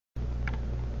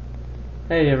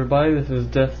Hey everybody, this is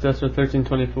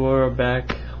DeathJester1324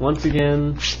 back once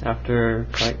again after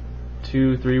like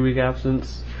 2-3 week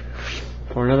absence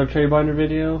for another trade binder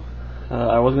video.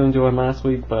 I was going to do one last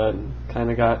week, but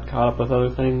kind of got caught up with other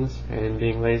things and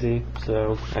being lazy,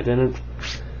 so I didn't.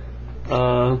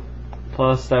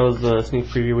 Plus that was the sneak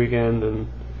preview weekend and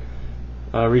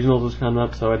regionals was coming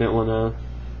up, so I didn't want to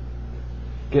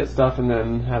get stuff and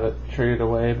then have it traded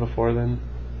away before then.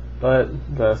 But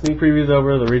the sneak preview is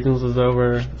over, the regionals is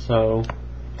over, so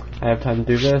I have time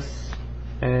to do this,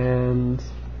 and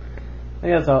I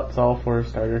guess that's all for a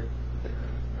starter.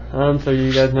 So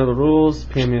you guys know the rules.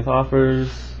 PM me with offers,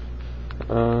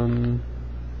 no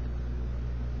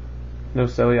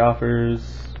silly offers.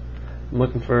 I'm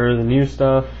looking for the new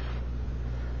stuff,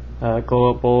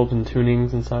 glow up bulbs and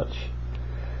tunings and such.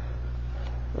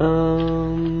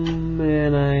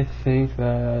 And I think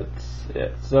that's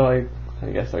it. So I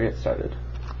guess I'll get started.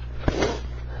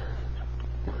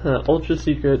 Ultra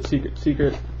secret. Try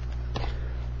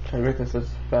to make this as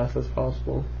fast as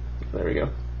possible. There we go.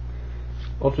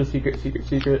 Ultra secret.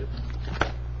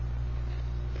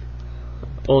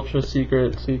 Ultra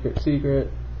secret.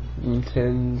 And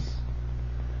 10s.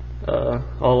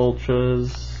 All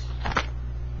ultras.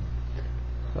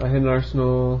 Hidden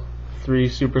arsenal. 3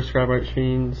 super scrap-right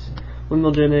machines. 1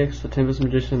 Milgenics, a Tempest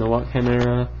Magician, a Watt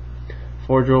Chimera.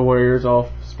 4 Drill Warriors,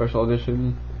 all special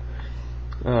edition.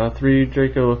 3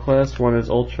 Draco Quest, 1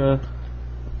 is Ultra,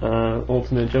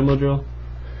 Ultimate Jumbo Drill.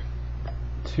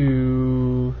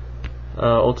 2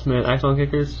 Ultimate Axon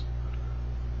Kickers.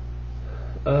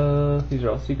 These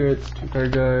are all secrets. 2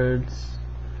 Card Guards.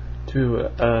 2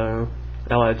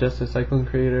 Allied Justice Cyclone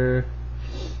Creator.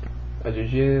 A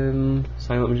Jujin,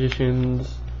 Silent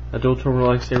Magicians. A Dual Terminal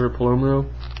Lightsaber Palomero.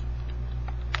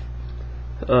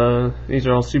 These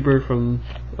are all super from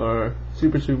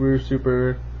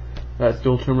super. That's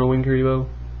Dual Terminal Wing Karibo.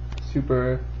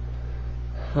 Super.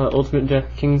 Ultimate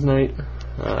Jack King's Knight.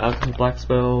 Alchemist Black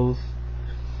Spells.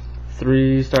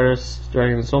 3 Stardust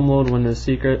Dragon Assault Mode. 1 is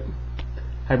Secret.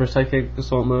 Hyper Psychic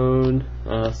Assault Mode.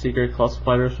 Secret Colossal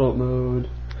Fighter Assault Mode.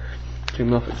 2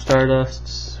 Melfic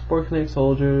Stardusts. 4 Kinetic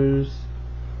Soldiers.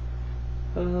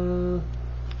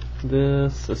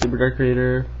 This, a Super Dark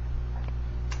Creator.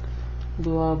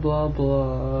 Blah blah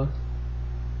blah.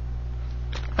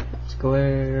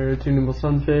 Glare, 2 Nimble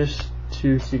Sunfish,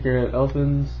 2 Secret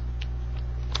Elfins,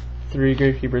 3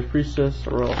 Gravekeeper's Priestess,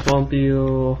 a Royal Swamp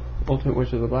Eel, Ultimate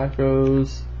Witch of the Black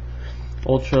Rose,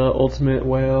 Ultra Ultimate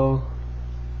Whale,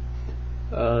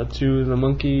 2 the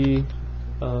Monkey,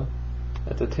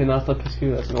 that's a Tin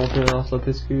Oslopiscu, that's an Ultra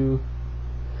Oslopiscu,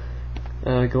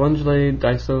 Galungulate,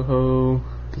 Daisoho,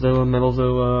 Zoa, Metal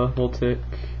Zoa, Voltic,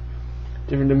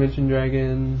 Different Dimension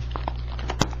Dragon,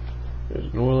 there's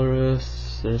an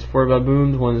Orlarus, there's 4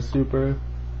 Baboons, 1 is Super,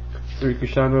 3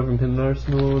 Kushanra from Hidden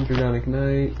Arsenal, Dragonic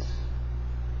Knight,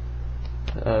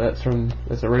 that's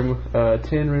a Rainbow,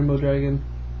 10 Rainbow Dragon,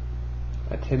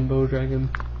 a Tinbow Dragon,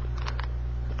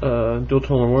 Dual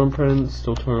Terminal Worm Prince,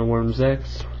 Dual Terminal Worm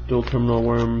Zex, Dual Terminal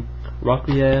Worm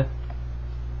Rocklia,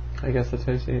 I guess that's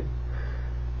how you say it.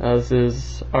 This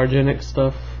is Argenic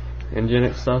stuff,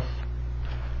 Angenic stuff.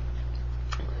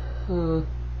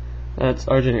 That's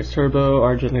Argenix Turbo,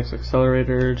 Argenix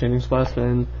Accelerator, Genix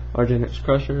Blastfin, Argenix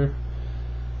Crusher,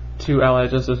 2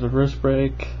 Allied Justice Reverse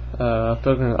Break,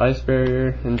 Falcon Ice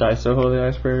Barrier, and Daisoho the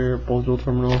Ice Barrier, both dual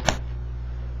terminal.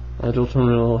 Dual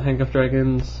terminal Handcuff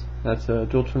Dragons, that's a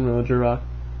dual terminal Jurok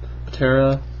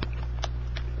Patera,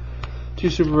 2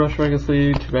 Super Rush Dragon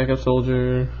Sleeve, 2 Backup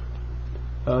Soldier,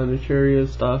 Nuturia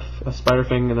stuff, a Spider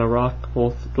Fang and a Rock,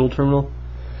 both dual terminal.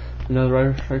 Another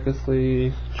Rider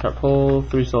Strikely, Sharp Hole,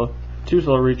 2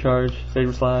 Solar Recharge,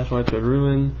 Saber Slash, White Thread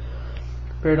Ruin,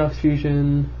 Paradox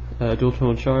Fusion, Dual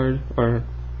Terminal Charge, or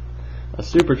a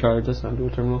Supercharge, that's not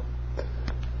dual terminal.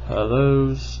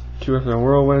 Those, 2 Earthbound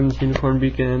Whirlwinds, Unicorn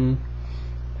Beacon,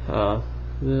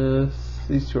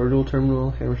 these 2 are dual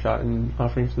terminal, Hammer Shot and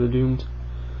Offerings to the Doomed,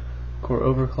 Core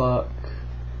Overclock,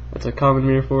 that's a common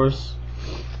Mirror Force,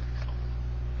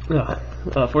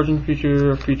 Fortune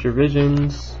Future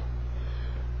Visions,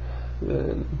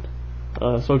 then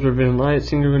Soldier of Vision Light,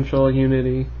 Single Control,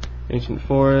 Unity, Ancient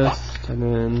Forest, and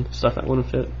then stuff that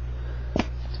wouldn't fit.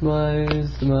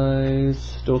 Demise,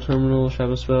 Dual Terminal,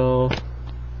 Shadow Spell,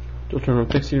 Dual Terminal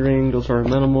Pixie Ring, Dual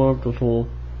Terminal Metamorph,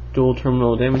 Dual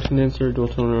Terminal Damage Condenser, Dual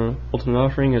Terminal Ultimate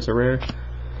Offering as a rare,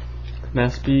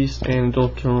 Mass Beast, and Dual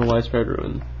Terminal Widespread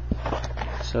Ruin.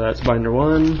 So that's binder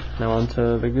 1, now on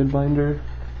to the good binder.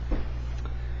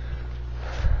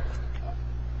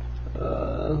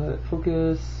 Let it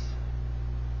focus.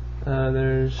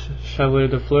 There's Chevalier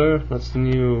de Fleur, that's the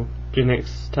new Gen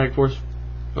X Tag Force,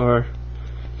 or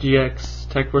GX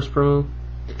Tech Force promo.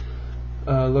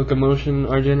 Locomotion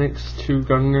Argenix, 2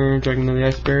 Gungnir, Dragon of the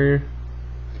Ice Barrier,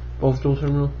 both dual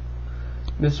terminal.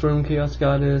 Mistworm Chaos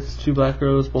Goddess, 2 Black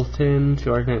Rose, both tin, 2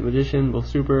 Arcanite Magician, both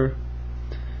super.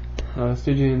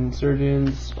 Stygian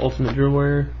Surgeons, Ultimate Drill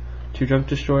Warrior, 2 Junk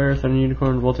Destroyer, Thunder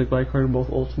Unicorn, Voltic Bicorn, both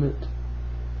ultimate.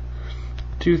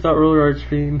 2 Thought Ruler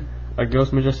Archfiend, a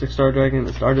Ghost Majestic Star Dragon,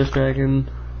 a Stardust Dragon,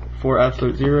 4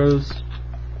 Absolute Zeros,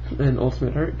 and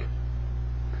Ultimate Herc.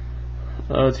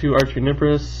 2 Archfiend,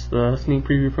 the sneak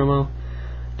preview promo.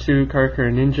 2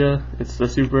 Karakura Ninja, it's the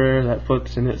super rare that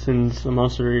flips and it sends a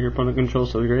monster your opponent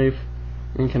controls to the grave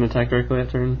and can attack directly at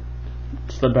turn.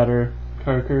 It's the better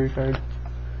Karakura card.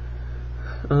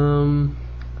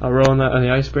 I'll roll on that on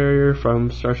the Ice Barrier from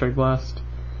Star Strike Blast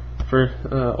for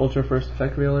Ultra First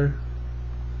Effect Veiler.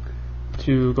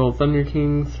 2 Gold Thunder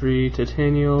King, 3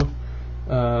 Titanial,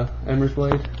 Ember's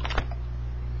Blade.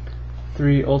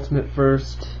 3 Ultimate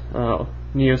First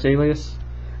Neos Alias,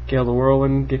 Gale the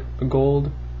Whirlwind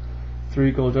Gold.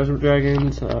 3 Gold Judgment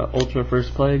Dragons, Ultra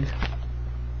First Plague.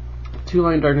 2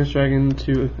 Lion Darkness Dragon,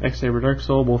 2 X-Saber Dark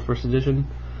Soul, both First Edition.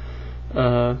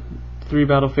 3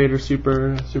 Battle Fader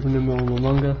Super Nimble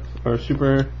Momonga, or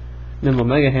Super Nimble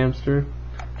Mega Hamster.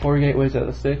 4 Gateways at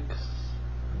the 6.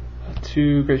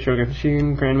 2 Great Shogun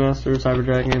Machine, Grandmaster, Cyber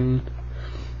Dragon.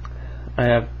 I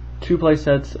have 2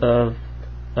 playsets of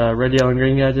red, yellow, and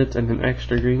green gadgets and an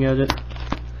extra green gadget.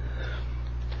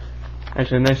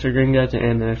 Actually, an extra green gadget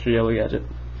and an extra yellow gadget.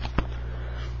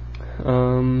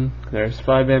 There's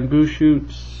 5 Bamboo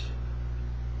Shoots.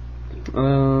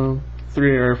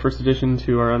 3 are First Edition,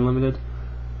 2 are Unlimited.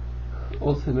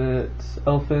 Ultimate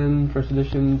Elfin, First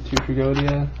Edition, 2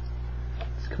 Trigodia.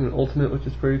 It's coming Ultimate, which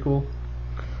is pretty cool.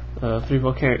 3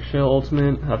 Volcanic Shell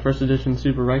Ultimate, First Edition,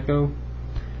 Super Raikou.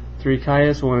 3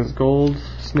 Caius, 1 is Gold,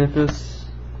 Sniffus.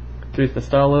 3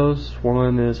 Thestalos,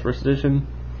 1 is First Edition.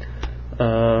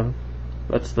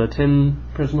 That's the tin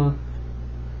Prisma.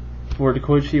 4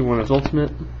 Dekoichi, 1 is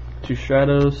Ultimate. 2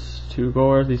 Stratos, 2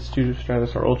 Gores, these 2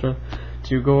 Stratos are Ultra.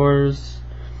 2 Gores,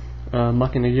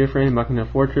 Machina Gearframe, Machina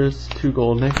Fortress, 2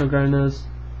 Gold Necrogrinas,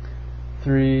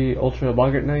 3 Ultra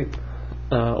Boggart Knight,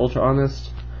 Ultra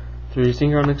Honest, 3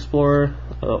 Synchron Explorer,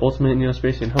 Ultimate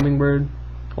Neospatian Hummingbird,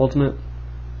 Ultimate,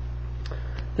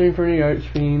 3 Inferno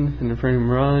Archfiend, an Inferno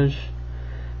Mirage,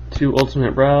 2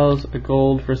 Ultimate Browse, a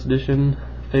Gold First Edition,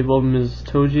 Fabled Ms.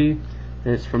 Toji,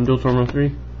 and it's from Dual Terminal 3.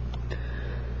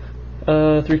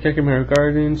 3 Kakimera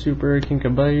Garden, Super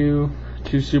Kinkabayu,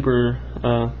 2 Super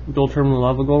Dual Terminal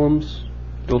Lava Golems,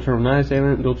 Dual Terminal Night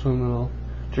Assailant, Dual Terminal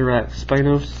Jirac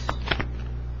Spinos,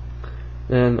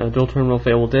 then a Dual Terminal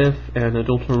Fabled Diff, and a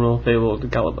Dual Terminal Fabled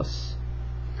Galibus.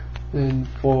 Then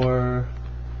for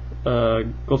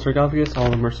Gold Sarcophagus, all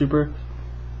of them are Super.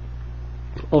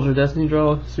 Ultra Destiny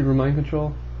Draw, Super Mind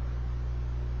Control,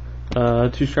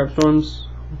 2 Strap Storms,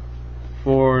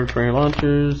 4 Fairy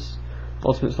Launchers,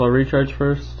 Ultimate Slow Recharge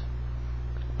first,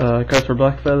 cards for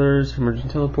Black Feathers,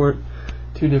 Emergent Teleport,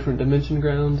 2 different Dimension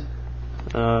Ground,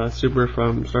 Super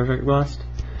from Star Trek Blast,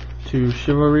 2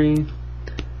 Chivalry,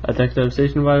 a Deck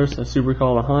Devastation Virus, a Super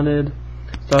Call to Haunted,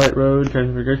 Starlight Road,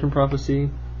 Transfiguration Prophecy,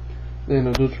 then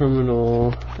a Dual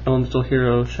Terminal Elemental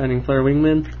Hero Shining Flare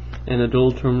Wingman, and a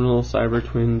Dual Terminal Cyber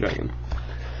Twin Dragon.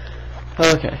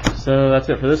 Okay, so that's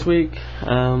it for this week.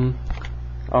 I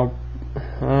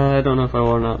don't know if I will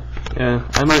or not. Yeah,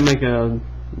 I might make a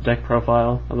deck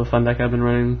profile of the fun deck I've been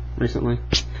running recently.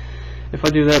 If I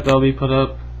do that, that'll be put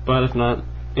up, but if not,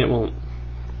 it won't.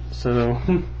 So,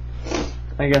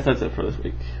 I guess that's it for this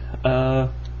week.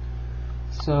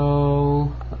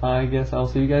 So, I guess I'll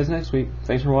see you guys next week.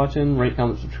 Thanks for watching, rate,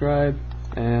 comment, subscribe,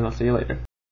 and I'll see you later.